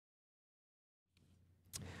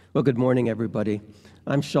Well, good morning, everybody.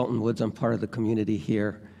 I'm Shelton Woods. I'm part of the community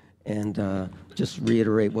here. And just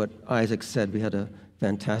reiterate what Isaac said. We had a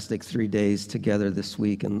fantastic 3 days together this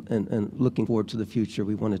week and looking forward to the future.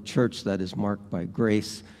 We want a church that is marked by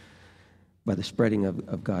grace, by the spreading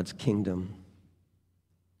of God's kingdom.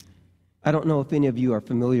 I don't know if any of you are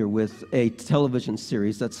familiar with a television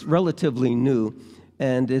series that's relatively new,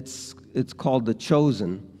 and it's called The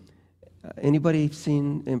Chosen. Anybody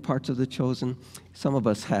seen in parts of The Chosen? Some of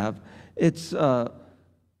us have. It's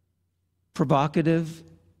provocative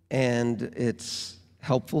and it's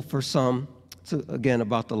helpful for some. It's, again,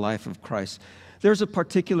 about the life of Christ. There's a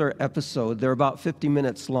particular episode. They're about 50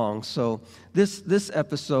 minutes long. So this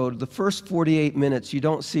episode, the first 48 minutes, you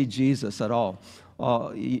don't see Jesus at all.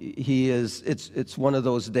 It's one of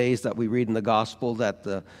those days that we read in the gospel that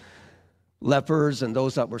the lepers and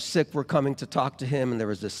those that were sick were coming to talk to him, and there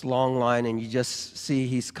was this long line, and you just see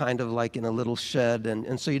he's kind of like in a little shed,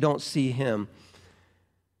 and so you don't see him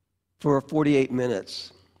for 48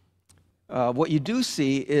 minutes. What you do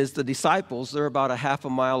see is the disciples. They're about a half a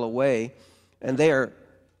mile away, and they are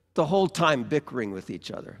the whole time bickering with each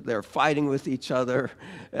other. They're fighting with each other.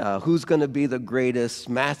 Who's going to be the greatest?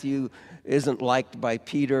 Matthew isn't liked by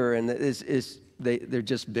Peter, and they're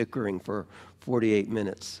just bickering for 48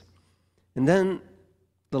 minutes. And then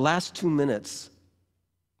the last 2 minutes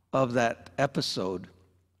of that episode,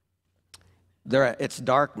 it's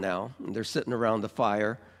dark now, and they're sitting around the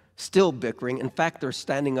fire, still bickering. In fact, they're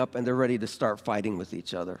standing up and they're ready to start fighting with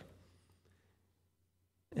each other.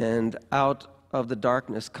 And out of the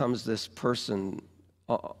darkness comes this person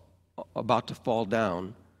about to fall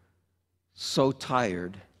down, so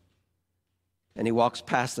tired. And he walks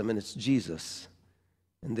past them, and it's Jesus.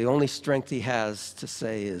 And the only strength he has to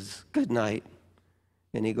say is, "Good night."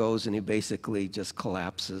 And he goes and he basically just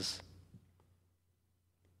collapses.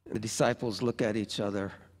 The disciples look at each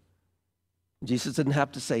other. Jesus didn't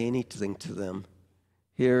have to say anything to them.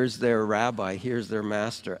 Here's their rabbi, here's their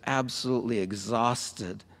master, absolutely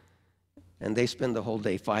exhausted. And they spend the whole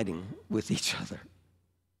day fighting with each other.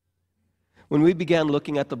 When we began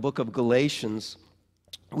looking at the book of Galatians,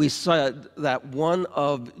 we said that one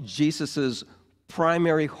of Jesus's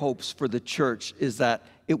primary hopes for the church is that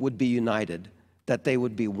it would be united, that they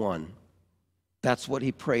would be one. That's what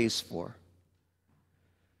he prays for.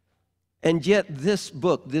 And yet this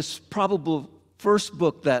book, this probable first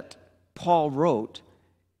book that Paul wrote,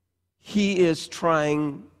 he is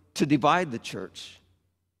trying to divide the church.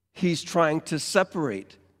 He's trying to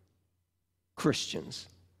separate Christians.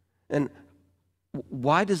 And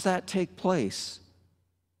why does that take place?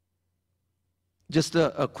 Just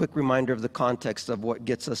a quick reminder of the context of what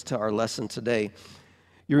gets us to our lesson today.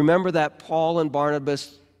 You remember that Paul and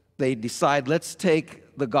Barnabas, they decide, let's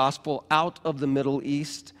take the gospel out of the Middle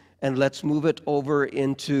East and let's move it over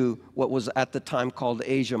into what was at the time called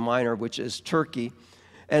Asia Minor, which is Turkey.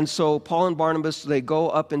 And so Paul and Barnabas, they go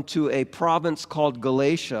up into a province called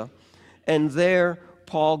Galatia, and there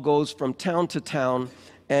Paul goes from town to town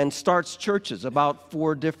and starts churches, about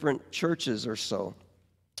 4 different churches or so.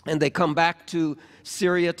 And they come back to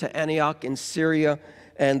Syria, to Antioch in Syria,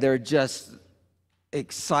 and they're just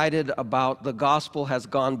excited about the gospel has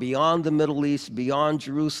gone beyond the Middle East, beyond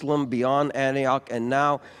Jerusalem, beyond Antioch, and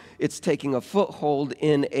now it's taking a foothold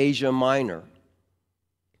in Asia Minor.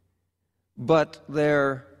 But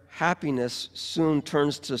their happiness soon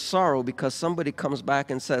turns to sorrow because somebody comes back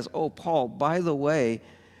and says, "Oh, Paul, by the way,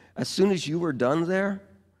 as soon as you were done there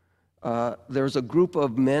was a group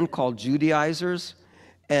of men called Judaizers,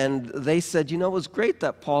 and they said, it was great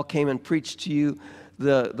that Paul came and preached to you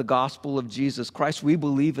the gospel of Jesus Christ. We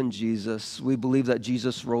believe in Jesus. We believe that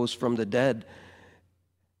Jesus rose from the dead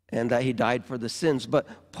and that he died for the sins." But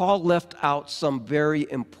Paul left out some very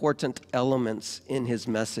important elements in his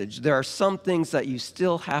message. There are some things that you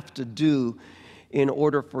still have to do in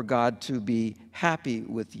order for God to be happy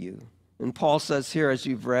with you. And Paul says here, as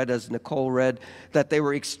you've read, as Nicole read, that they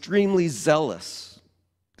were extremely zealous,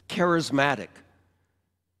 charismatic.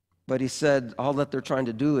 But he said, all that they're trying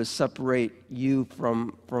to do is separate you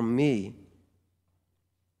from me.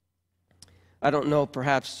 I don't know,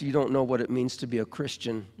 perhaps you don't know what it means to be a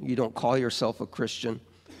Christian. You don't call yourself a Christian.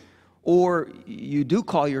 Or you do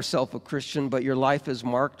call yourself a Christian, but your life is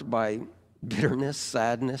marked by bitterness,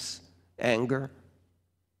 sadness, anger.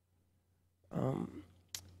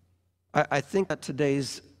 I think that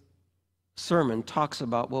today's sermon talks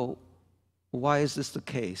about, well, why is this the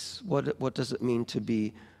case? What does it mean to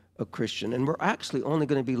be a Christian? And we're actually only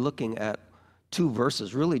going to be looking at 2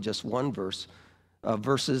 verses, really just one verse,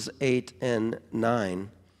 verses 8 and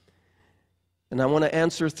 9. And I want to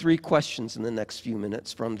answer 3 questions in the next few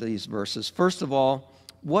minutes from these verses. First of all,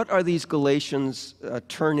 what are these Galatians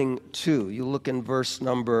turning to? You look in verse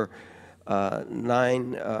number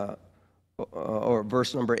 9 or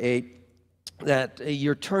verse number 8, that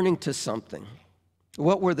you're turning to something.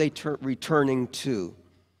 What were they returning to?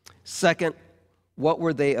 Second, what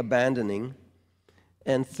were they abandoning?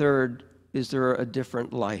 And third, is there a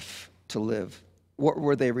different life to live? What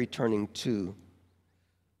were they returning to?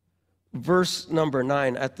 Verse number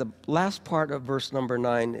 9, at the last part of verse number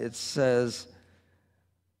 9, it says,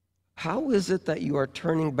 how is it that you are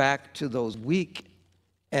turning back to those weak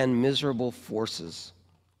and miserable forces?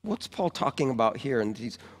 What's Paul talking about here in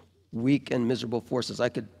these weak and miserable forces? I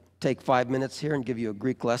could take 5 minutes here and give you a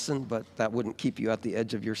Greek lesson, but that wouldn't keep you at the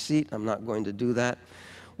edge of your seat. I'm not going to do that.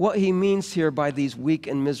 What he means here by these weak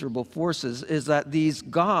and miserable forces is that these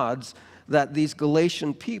gods that these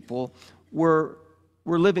Galatian people were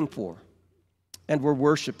living for and were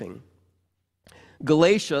worshiping.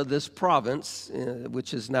 Galatia, this province,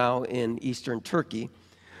 which is now in eastern Turkey,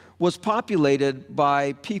 was populated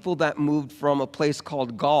by people that moved from a place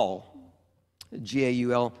called Gaul,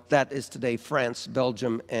 G-A-U-L, that is today France,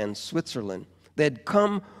 Belgium, and Switzerland. They'd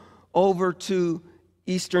come over to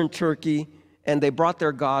eastern Turkey, and they brought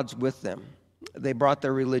their gods with them. They brought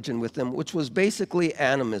their religion with them, which was basically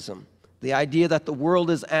animism. The idea that the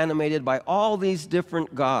world is animated by all these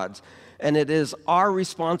different gods, and it is our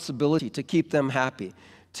responsibility to keep them happy,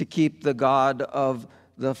 to keep the god of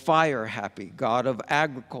the fire happy, god of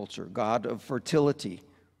agriculture, god of fertility.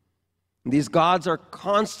 These gods are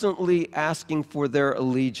constantly asking for their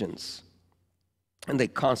allegiance, and they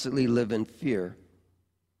constantly live in fear.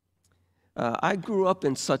 I grew up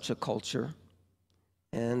in such a culture,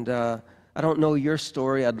 and I don't know your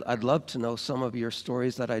story. I'd love to know some of your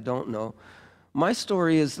stories that I don't know. My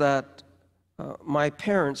story is that my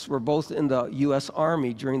parents were both in the U.S.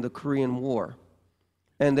 Army during the Korean War,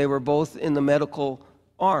 and they were both in the medical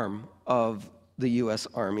arm of the U.S.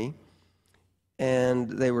 Army, and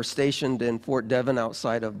they were stationed in Fort Devon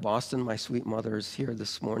outside of Boston. My sweet mother is here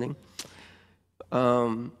this morning.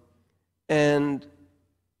 And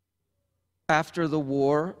after the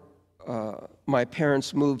war, my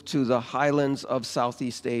parents moved to the highlands of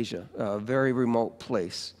Southeast Asia, a very remote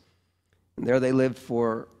place. And there they lived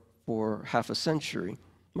for half a century.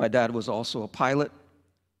 My dad was also a pilot,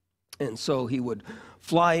 and so he would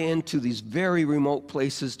fly into these very remote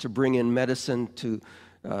places to bring in medicine to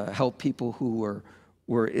help people who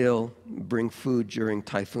were ill, bring food during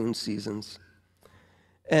typhoon seasons.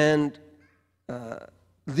 And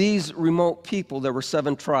these remote people, there were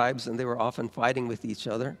 7 tribes, and they were often fighting with each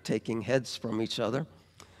other, taking heads from each other.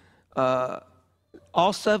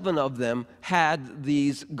 All 7 of them had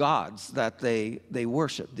these gods that they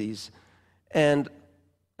worshiped, these. And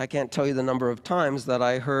I can't tell you the number of times that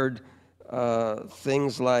I heard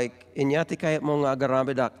things like, "Inyati kayat mo nga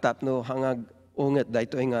garamedak tapno hangag unget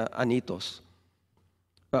daito nga anitos."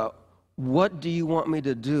 What do you want me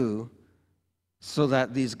to do so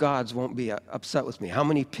that these gods won't be upset with me? How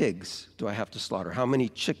many pigs do I have to slaughter? How many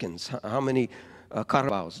chickens? How many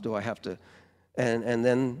carabaos do I have to? And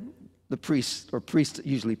then the priest,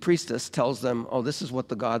 usually priestess, tells them, oh, this is what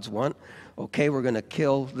the gods want. Okay, we're going to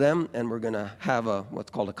kill them, and we're going to have what's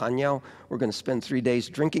called a kanyao. We're going to spend 3 days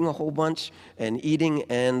drinking a whole bunch and eating,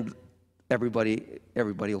 and everybody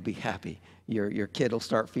will be happy. Your kid will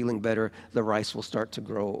start feeling better. The rice will start to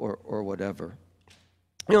grow, or whatever.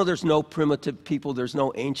 You know, there's no primitive people, there's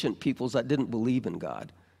no ancient peoples that didn't believe in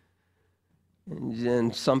God.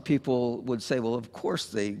 And some people would say, well, of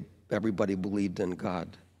course everybody believed in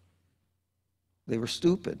God. They were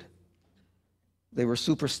stupid. They were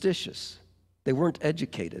superstitious. They weren't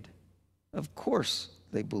educated. Of course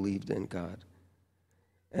they believed in God.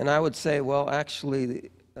 And I would say, well,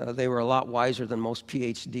 actually, they were a lot wiser than most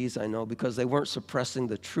PhDs I know, because they weren't suppressing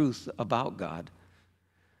the truth about God.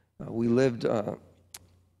 We lived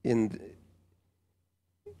in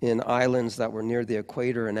islands that were near the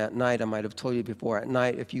equator, and at night, I might have told you before, at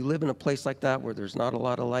night, if you live in a place like that where there's not a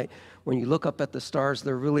lot of light, when you look up at the stars,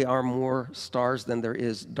 there really are more stars than there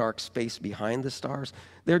is dark space behind the stars.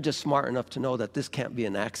 They're just smart enough to know that this can't be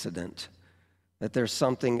an accident, that there's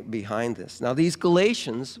something behind this. Now, these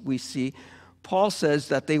Galatians, we see, Paul says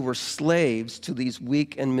that they were slaves to these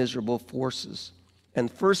weak and miserable forces.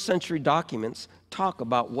 And first century documents talk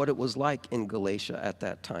about what it was like in Galatia at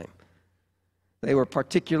that time. They were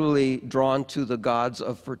particularly drawn to the gods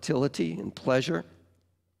of fertility and pleasure.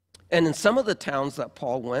 And in some of the towns that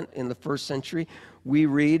Paul went in the first century, we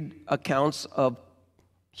read accounts of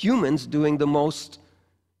humans doing the most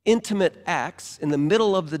intimate acts in the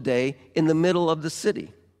middle of the day, in the middle of the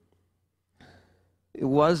city. It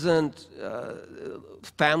wasn't,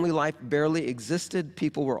 family life barely existed.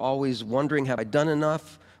 People were always wondering, have I done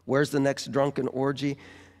enough? Where's the next drunken orgy?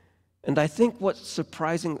 And I think what's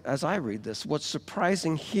surprising, as I read this, what's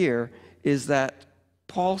surprising here is that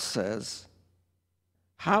Paul says,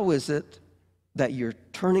 how is it that you're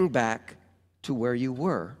turning back to where you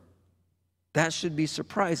were? That should be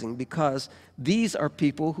surprising, because these are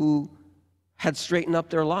people who had straightened up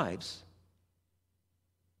their lives.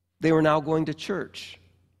 They were now going to church.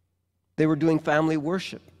 They were doing family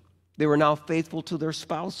worship. They were now faithful to their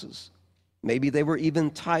spouses. Maybe they were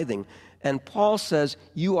even tithing. And Paul says,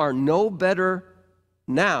 you are no better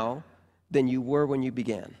now than you were when you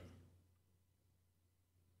began.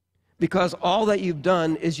 Because all that you've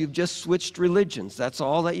done is you've just switched religions. That's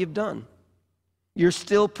all that you've done. You're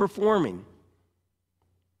still performing.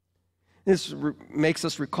 This makes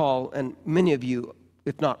us recall, and many of you,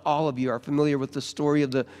 if not all of you, are familiar with the story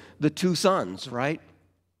of the two sons, right?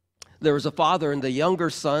 There was a father and the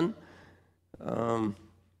younger son. I'm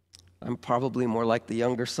probably more like the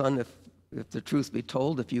younger son, if the truth be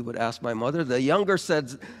told, if you would ask my mother. The younger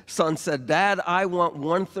son said, Dad, I want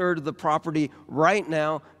 1/3 of the property right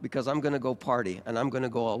now, because I'm going to go party, and I'm going to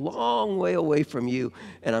go a long way away from you,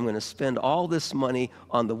 and I'm going to spend all this money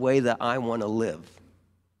on the way that I want to live.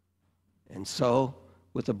 And so,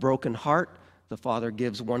 with a broken heart, the father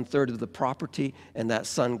gives 1/3 of the property, and that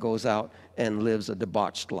son goes out and lives a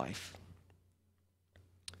debauched life.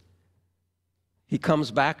 He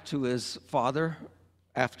comes back to his father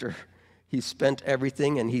after he's spent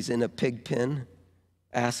everything, and he's in a pig pen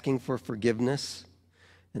asking for forgiveness.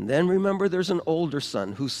 And then remember, there's an older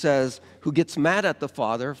son who gets mad at the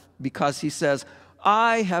father because he says,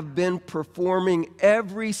 I have been performing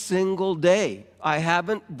every single day. I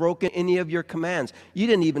haven't broken any of your commands. You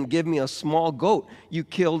didn't even give me a small goat. You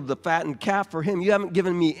killed the fattened calf for him. You haven't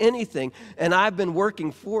given me anything, and I've been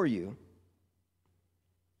working for you.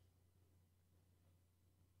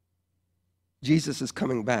 Jesus is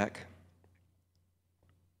coming back.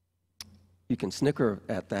 You can snicker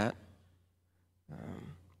at that.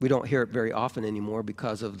 We don't hear it very often anymore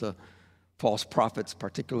because of the false prophets,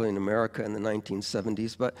 particularly in America in the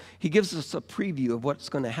 1970s. But he gives us a preview of what's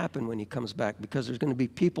going to happen when he comes back, because there's going to be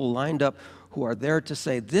people lined up who are there to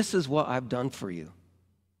say, this is what I've done for you.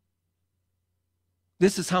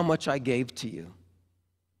 This is how much I gave to you.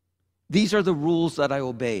 These are the rules that I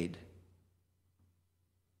obeyed.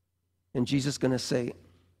 And Jesus is going to say,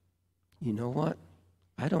 you know what?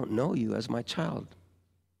 I don't know you as my child.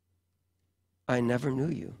 I never knew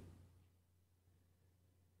you.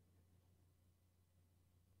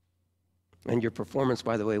 And your performance,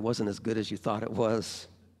 by the way, wasn't as good as you thought it was.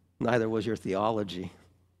 Neither was your theology.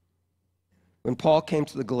 When Paul came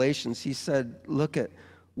to the Galatians, he said, look at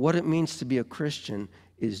what it means to be a Christian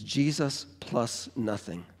is Jesus plus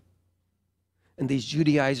nothing. And these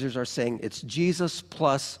Judaizers are saying it's Jesus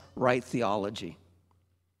plus right theology.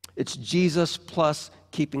 It's Jesus plus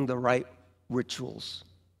keeping the right rituals.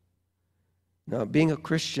 Now, being a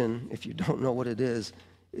Christian, if you don't know what it is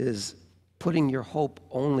putting your hope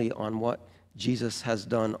only on what Jesus has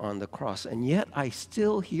done on the cross. And yet I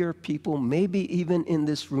still hear people, maybe even in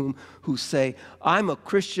this room, who say, I'm a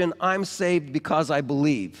Christian, I'm saved because I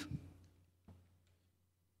believe.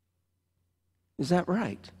 Is that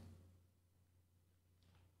right?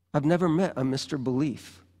 I've never met a Mr.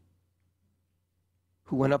 Belief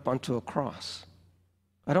who went up onto a cross.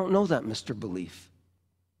 I don't know that Mr. Belief.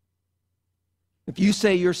 If you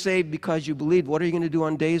say you're saved because you believe, what are you going to do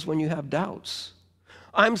on days when you have doubts?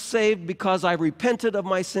 I'm saved because I repented of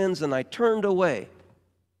my sins and I turned away.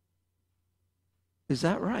 Is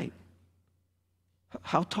that right?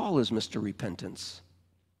 How tall is Mr. Repentance?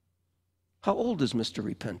 How old is Mr.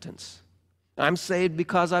 Repentance? I'm saved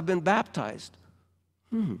because I've been baptized.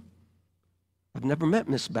 I've never met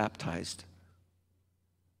Miss Baptized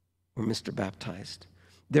or Mr. Baptized.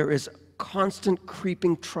 There is constant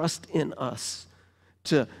creeping trust in us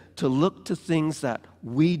to look to things that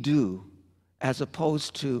we do as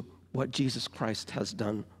opposed to what Jesus Christ has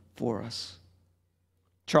done for us.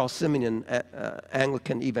 Charles Simeon,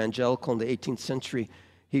 Anglican evangelical in the 18th century,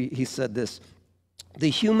 he said this, the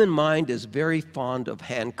human mind is very fond of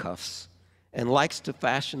handcuffs and likes to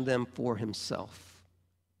fashion them for himself.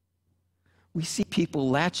 We see people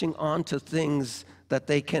latching on to things that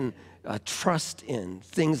they can trust in,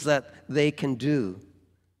 things that they can do.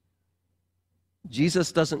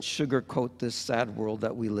 Jesus doesn't sugarcoat this sad world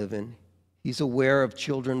that we live in. He's aware of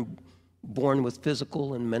children born with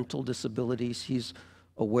physical and mental disabilities. He's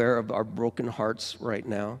aware of our broken hearts right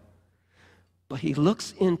now. But he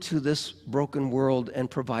looks into this broken world and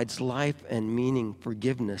provides life and meaning,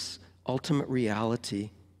 forgiveness, ultimate reality.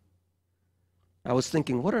 I was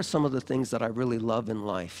thinking, what are some of the things that I really love in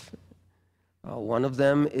life? One of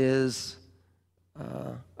them is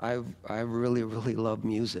I really, really love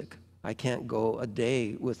music. I can't go a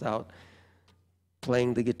day without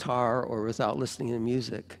playing the guitar or without listening to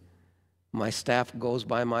music. My staff goes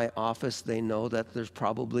by my office. They know that there's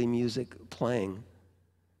probably music playing.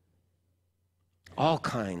 All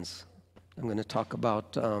kinds. I'm going to talk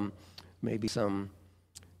about maybe some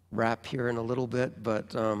rap here in a little bit,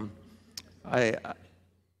 but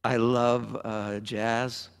I love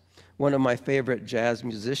jazz. One of my favorite jazz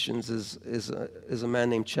musicians is a man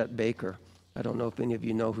named Chet Baker. I don't know if any of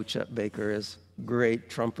you know who Chet Baker is. Great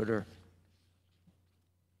trumpeter.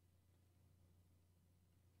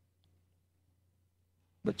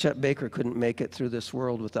 But Chet Baker couldn't make it through this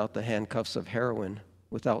world without the handcuffs of heroin,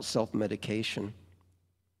 without self-medication.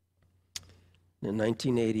 In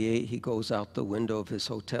 1988, he goes out the window of his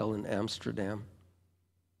hotel in Amsterdam.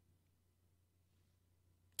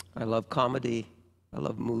 I love comedy. I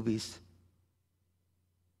love movies.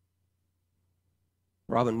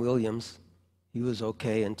 Robin Williams, he was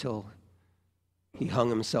okay until he hung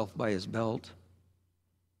himself by his belt.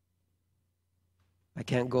 I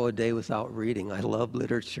can't go a day without reading. I love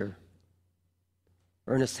literature.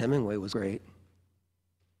 Ernest Hemingway was great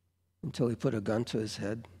until he put a gun to his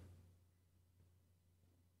head.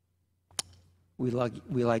 We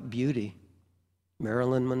like beauty.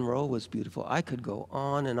 Marilyn Monroe was beautiful. I could go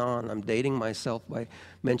on and on. I'm dating myself by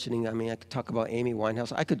mentioning, I could talk about Amy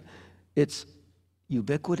Winehouse. It's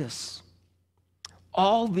ubiquitous.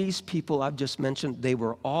 All these people I've just mentioned, they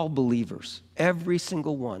were all believers. Every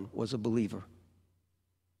single one was a believer.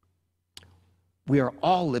 We are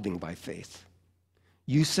all living by faith.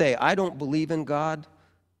 You say, I don't believe in God.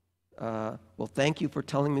 Well, thank you for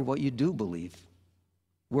telling me what you do believe.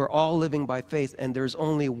 We're all living by faith, and there's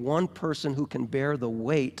only one person who can bear the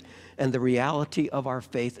weight and the reality of our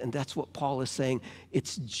faith, and that's what Paul is saying.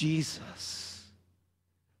 It's Jesus.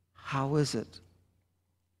 How is it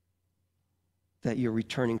that you're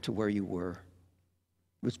returning to where you were?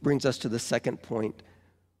 Which brings us to the second point.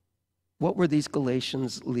 What were these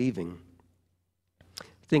Galatians leaving?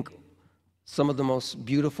 I think some of the most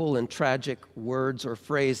beautiful and tragic words or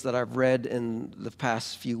phrase that I've read in the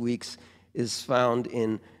past few weeks is found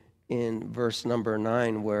in verse number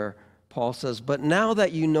 9, where Paul says, but now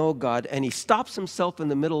that you know God, and he stops himself in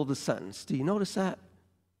the middle of the sentence. Do you notice that?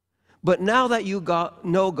 But now that you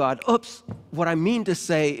know God, what I mean to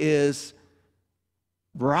say is,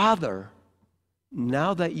 rather,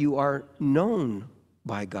 now that you are known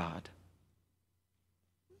by God.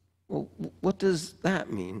 Well, what does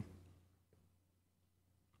that mean?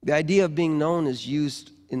 The idea of being known is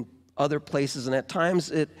used in other places, and at times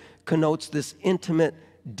it connotes this intimate,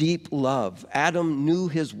 deep love. Adam knew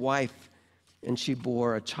his wife, and she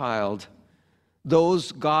bore a child.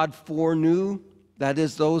 Those God foreknew, that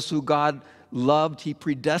is, those who God loved, he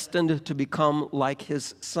predestined to become like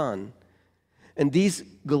his son. And these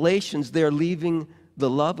Galatians, they're leaving the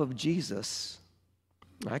love of Jesus.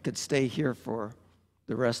 I could stay here for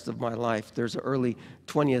the rest of my life. There's an early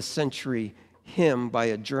 20th century hymn by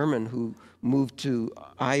a German who moved to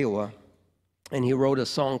Iowa, and he wrote a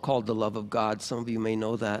song called The Love of God. Some of you may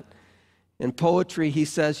know that. In poetry, he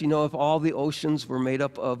says, if all the oceans were made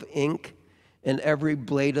up of ink and every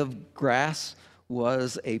blade of grass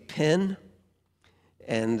was a pen,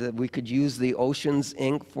 and we could use the ocean's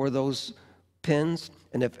ink for those pens,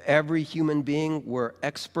 and if every human being were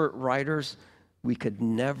expert writers, we could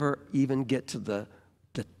never even get to the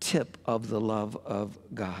tip of the love of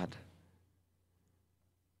God.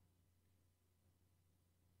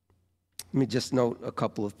 Let me just note a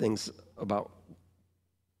couple of things about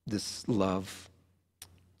this love,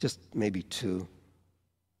 just maybe two.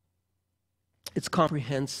 It's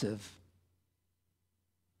comprehensive.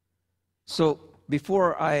 So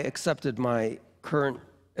before I accepted my current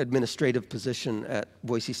administrative position at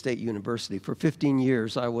Boise State University, for 15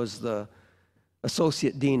 years I was the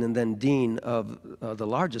associate dean and then dean of the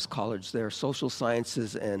largest college there, social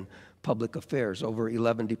sciences and public affairs, over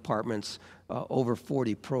 11 departments, over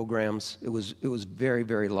 40 programs. It was very,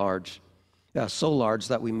 very large, so large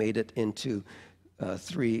that we made it into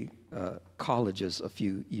 3 colleges a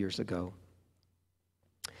few years ago.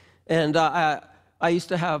 And I used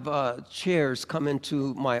to have chairs come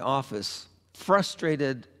into my office,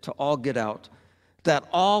 frustrated to all get out, that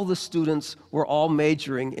all the students were all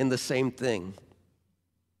majoring in the same thing.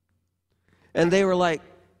 And they were like,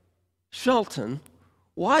 Shelton,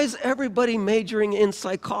 why is everybody majoring in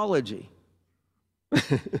psychology?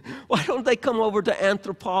 Why don't they come over to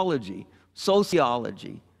anthropology,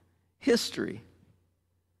 sociology, history?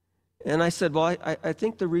 And I said, well, I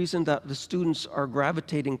think the reason that the students are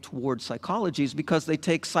gravitating towards psychology is because they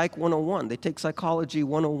take Psych 101. They take Psychology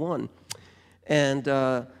 101. And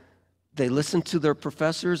they listen to their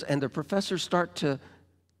professors, and their professors start to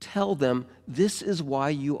tell them, this is why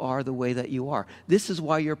you are the way that you are. This is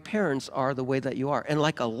why your parents are the way that you are. And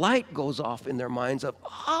like a light goes off in their minds of,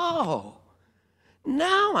 oh,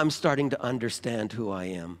 now I'm starting to understand who I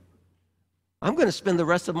am. I'm going to spend the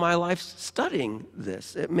rest of my life studying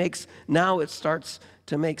this. Now it starts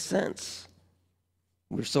to make sense.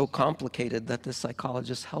 We're so complicated that the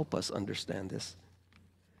psychologists help us understand this.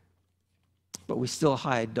 But we still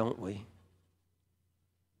hide, don't we?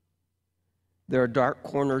 There are dark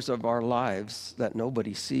corners of our lives that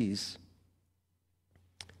nobody sees.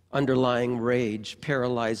 Underlying rage,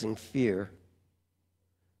 paralyzing fear.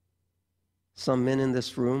 Some men in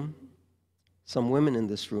this room, some women in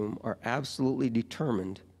this room are absolutely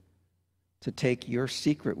determined to take your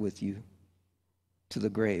secret with you to the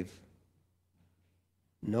grave.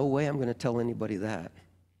 No way I'm going to tell anybody that.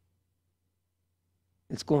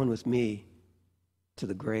 It's going with me to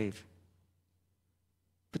the grave.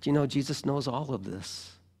 But you know, Jesus knows all of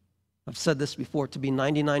this. I've said this before, to be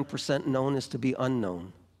 99% known is to be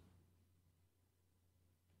unknown.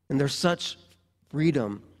 And there's such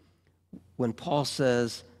freedom when Paul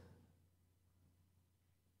says,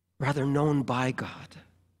 rather known by God.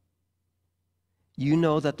 You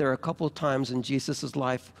know that there are a couple of times in Jesus'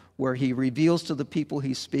 life where he reveals to the people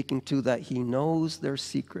he's speaking to that he knows their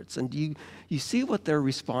secrets. And you see what their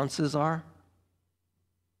responses are?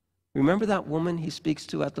 Remember that woman he speaks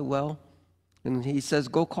to at the well? And he says,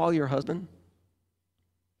 go call your husband.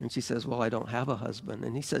 And she says, well, I don't have a husband.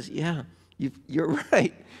 And he says, yeah, you're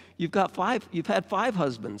right. You've had 5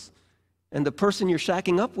 husbands. And the person you're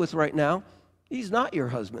shacking up with right now, he's not your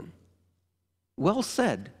husband. Well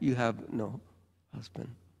said, you have no husband.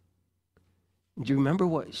 Do you remember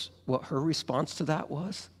what her response to that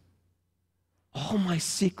was? All my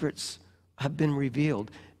secrets have been revealed.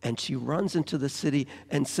 And she runs into the city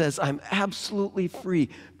and says, I'm absolutely free.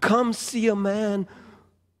 Come see a man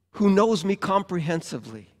who knows me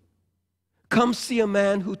comprehensively. Come see a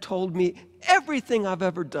man who told me everything I've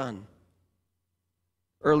ever done.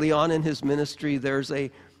 Early on in his ministry, there's a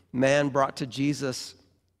man brought to Jesus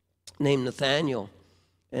named Nathanael,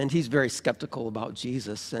 and he's very skeptical about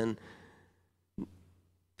Jesus. And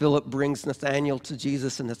Philip brings Nathanael to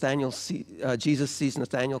Jesus, and Jesus sees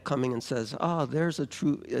Nathanael coming and says, there's a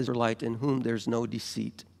true Israelite in whom there's no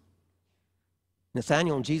deceit.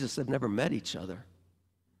 Nathanael and Jesus have never met each other.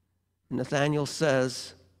 And Nathanael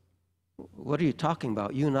says, what are you talking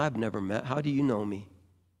about? You and I have never met. How do you know me?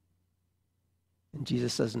 And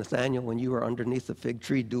Jesus says, Nathanael, when you were underneath the fig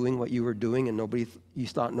tree doing what you were doing and you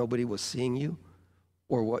thought nobody was seeing you,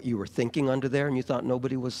 or what you were thinking under there and you thought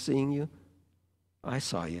nobody was seeing you, I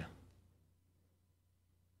saw you.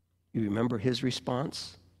 You remember his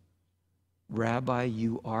response? Rabbi,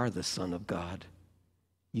 you are the Son of God.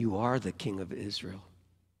 You are the King of Israel.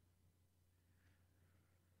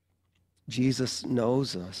 Jesus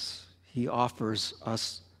knows us. He offers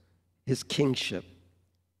us his kingship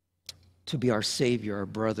to be our Savior, our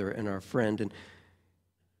brother, and our friend. And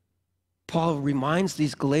Paul reminds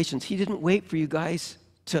these Galatians, he didn't wait for you guys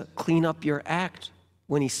to clean up your act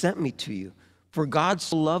when he sent me to you. For God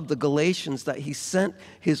so loved the Galatians that he sent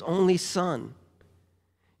his only Son.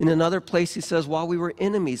 In another place he says, while we were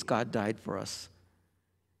enemies, God died for us.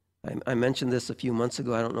 I mentioned this a few months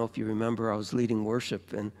ago. I don't know if you remember. I was leading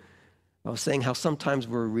worship, and I was saying how sometimes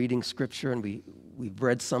we're reading Scripture and we've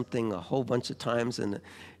read something a whole bunch of times and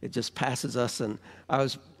it just passes us. And I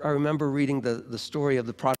remember reading the story of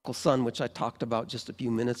the prodigal son, which I talked about just a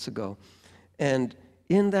few minutes ago. And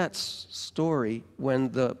in that story,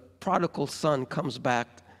 when the prodigal son comes back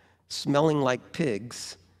smelling like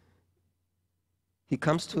pigs, he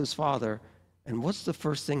comes to his father, and what's the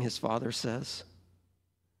first thing his father says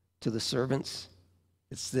to the servants?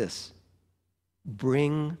 It's this: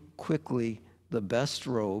 bring quickly the best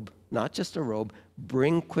robe, not just a robe,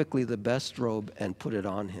 bring quickly the best robe and put it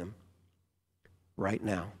on him right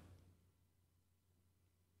now.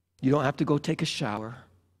 You don't have to go take a shower.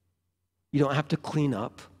 You don't have to clean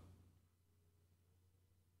up.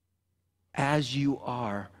 As you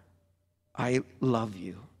are, I love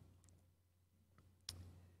you.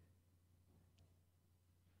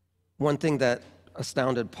 One thing that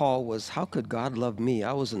astounded Paul was, how could God love me?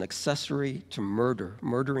 I was an accessory to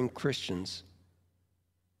murdering Christians.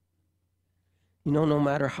 You know, no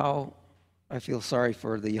matter how, I feel sorry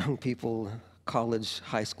for the young people college,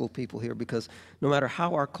 high school people here, because no matter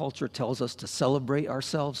how our culture tells us to celebrate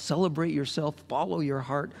ourselves, celebrate yourself, follow your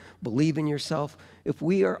heart, believe in yourself, if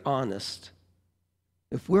we're honest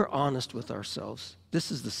with ourselves,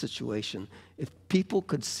 this is the situation. If people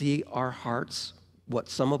could see our hearts, what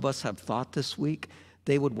some of us have thought this week,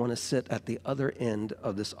 they would want to sit at the other end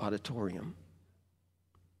of this auditorium.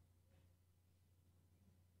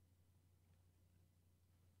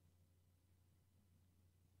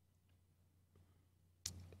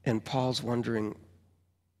 And Paul's wondering,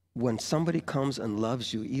 when somebody comes and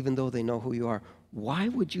loves you, even though they know who you are, why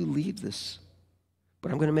would you leave this?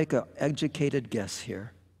 But I'm going to make an educated guess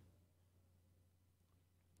here.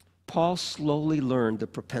 Paul slowly learned the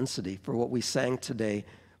propensity for what we sang today,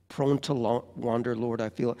 prone to wander, Lord, I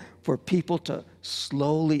feel, for people to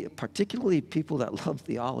slowly, particularly people that love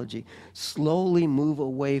theology, slowly move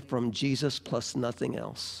away from Jesus plus nothing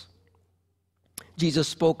else. Jesus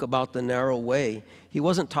spoke about the narrow way. He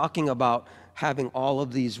wasn't talking about having all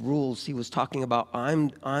of these rules. He was talking about,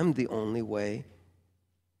 I'm the only way.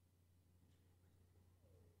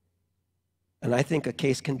 And I think a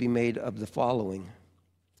case can be made of the following.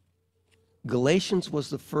 Galatians was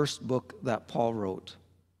the first book that Paul wrote.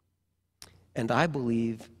 And I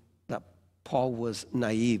believe that Paul was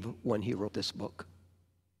naive when he wrote this book.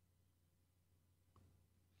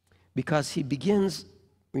 Because he begins,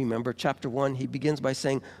 remember chapter 1, he begins by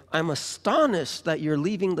saying, I'm astonished that you're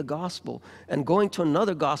leaving the gospel and going to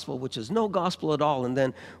another gospel, which is no gospel at all. And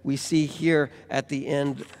then we see here at the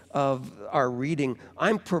end of our reading,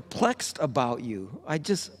 I'm perplexed about you.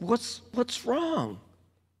 What's wrong?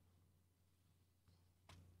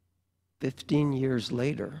 15 years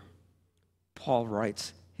later, Paul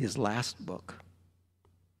writes his last book.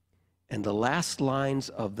 And the last lines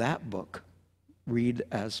of that book read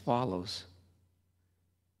as follows.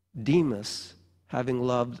 Demas, having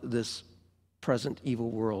loved this present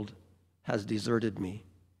evil world, has deserted me.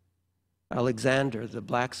 Alexander, the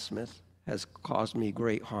blacksmith, has caused me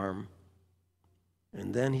great harm.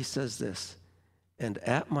 And then he says this, and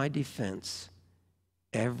at my defense,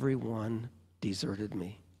 everyone deserted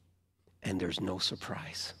me. And there's no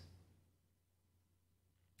surprise.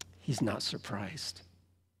 He's not surprised.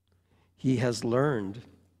 He has learned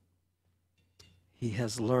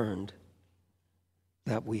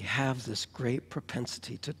that we have this great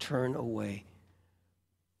propensity to turn away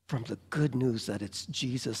from the good news that it's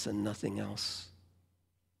Jesus and nothing else.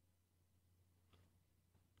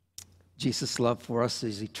 Jesus' love for us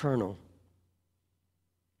is eternal.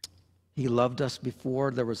 He loved us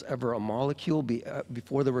before there was ever a molecule,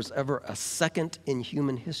 before there was ever a second in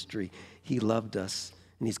human history. He loved us,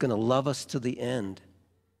 and he's going to love us to the end.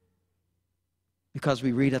 Because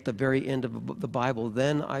we read at the very end of the Bible,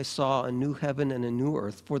 then I saw a new heaven and a new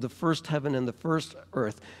earth, for the first heaven and the first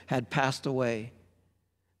earth had passed away.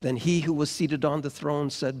 Then he who was seated on the throne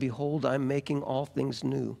said, behold, I'm making all things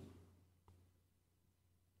new.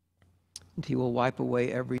 And he will wipe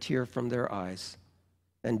away every tear from their eyes,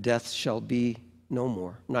 and death shall be no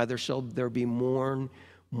more. Neither shall there be mourning,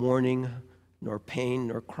 nor pain,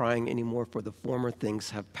 nor crying anymore, for the former things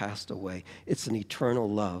have passed away. It's an eternal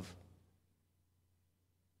love.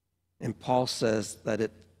 And Paul says that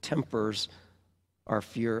it tempers our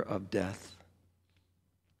fear of death.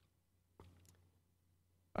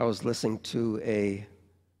 I was listening to a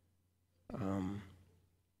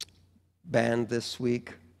band this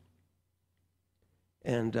week,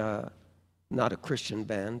 and not a Christian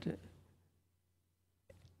band.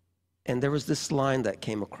 And there was this line that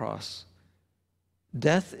came across.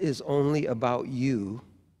 Death is only about you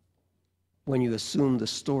when you assume the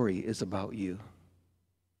story is about you.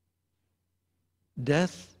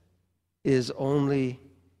 Death is only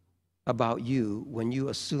about you when you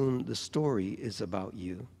assume the story is about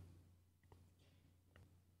you.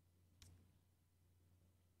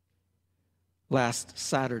 Last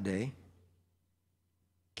Saturday,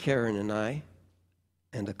 Karen and I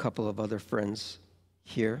and a couple of other friends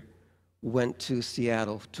here went to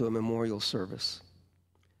Seattle to a memorial service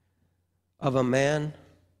of a man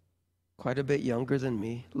quite a bit younger than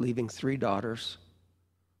me, leaving 3 daughters,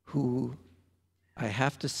 who I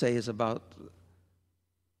have to say is about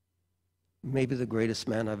maybe the greatest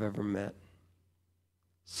man I've ever met.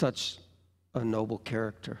 Such a noble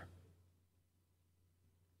character.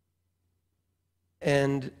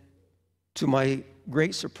 And to my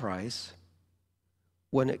great surprise,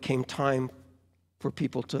 when it came time for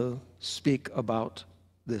people to speak about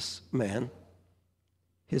this man,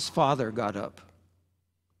 his father got up.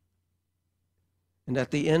 And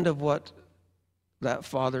at the end of what that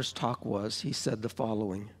father's talk was, he said the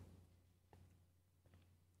following.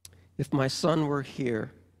 If my son were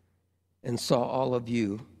here, and saw all of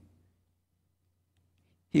you,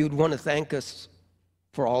 he would want to thank us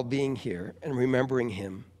for all being here and remembering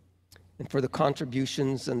him, and for the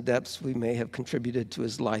contributions and depths we may have contributed to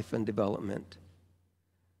his life and development.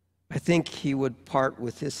 I think he would part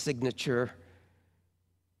with his signature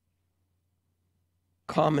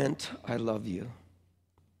comment, "I love you."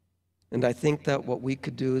 And I think that what we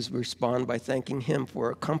could do is respond by thanking him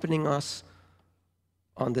for accompanying us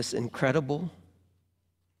on this incredible,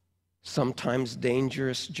 sometimes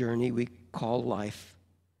dangerous journey we call life,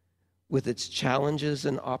 with its challenges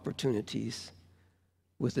and opportunities,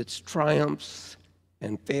 with its triumphs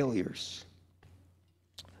and failures,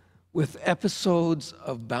 with episodes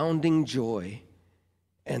of bounding joy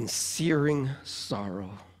and searing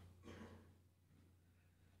sorrow.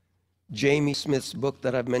 Jamie Smith's book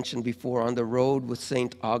that I've mentioned before, On the Road with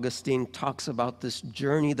St. Augustine, talks about this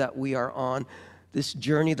journey that we are on, this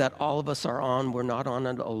journey that all of us are on. We're not on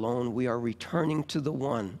it alone. We are returning to the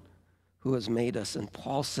one who has made us. And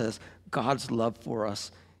Paul says God's love for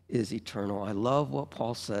us is eternal. I love what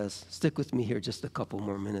Paul says. Stick with me here just a couple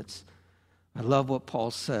more minutes. I love what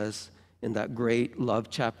Paul says in that great love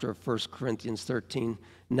chapter of 1 Corinthians 13.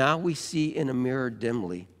 Now we see in a mirror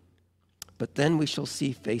dimly, but then we shall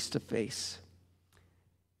see face to face.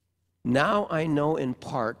 Now I know in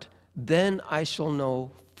part, then I shall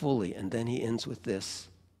know fully. And then he ends with this: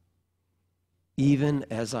 even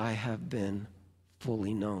as I have been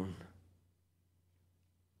fully known.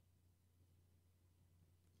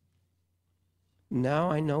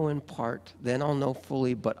 Now I know in part, then I'll know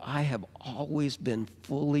fully, but I have always been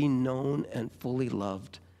fully known and fully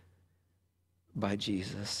loved by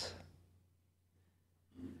Jesus.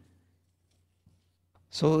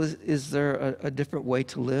 So is there a different way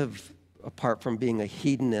to live apart from being a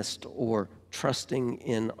hedonist or trusting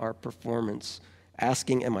in our performance?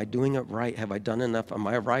 Asking, am I doing it right? Have I done enough? Am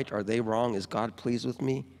I right? Are they wrong? Is God pleased with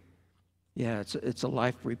me? Yeah, it's a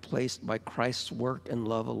life replaced by Christ's work and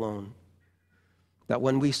love alone. That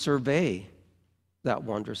when we survey that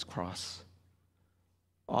wondrous cross,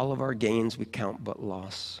 all of our gains we count but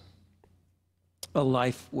loss. A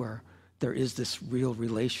life where there is this real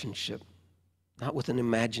relationship, not with an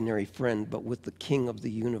imaginary friend, but with the King of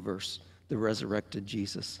the universe, the resurrected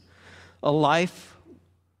Jesus. A life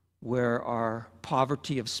where our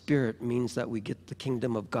poverty of spirit means that we get the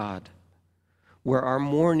kingdom of God, where our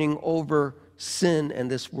mourning over sin and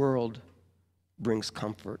this world brings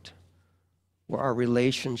comfort, where our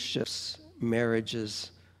relationships,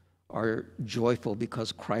 marriages are joyful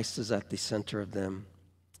because Christ is at the center of them,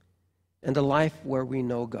 and a life where we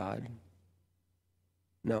know God.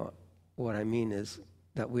 No, what I mean is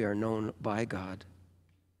that we are known by God,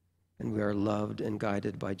 and we are loved and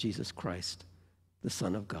guided by Jesus Christ, the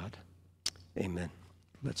Son of God. Amen.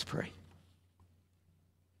 Let's pray.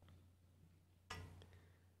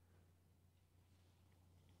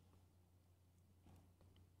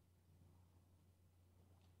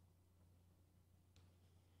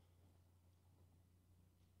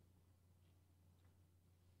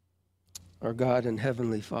 Our God and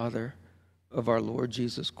Heavenly Father of our Lord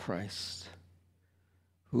Jesus Christ,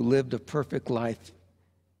 who lived a perfect life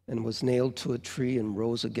and was nailed to a tree and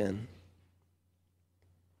rose again.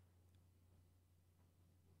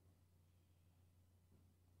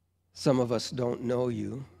 Some of us don't know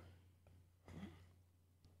you.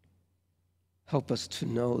 Help us to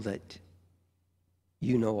know that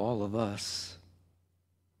you know all of us.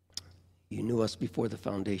 You knew us before the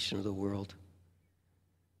foundation of the world.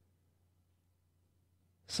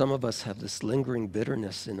 Some of us have this lingering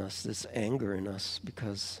bitterness in us, this anger in us,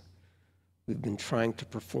 because we've been trying to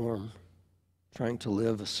perform, trying to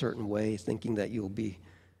live a certain way, thinking that you'll be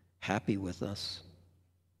happy with us.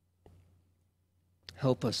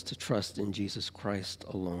 Help us to trust in Jesus Christ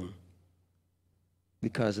alone,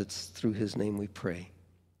 because it's through his name we pray.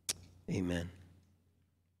 Amen.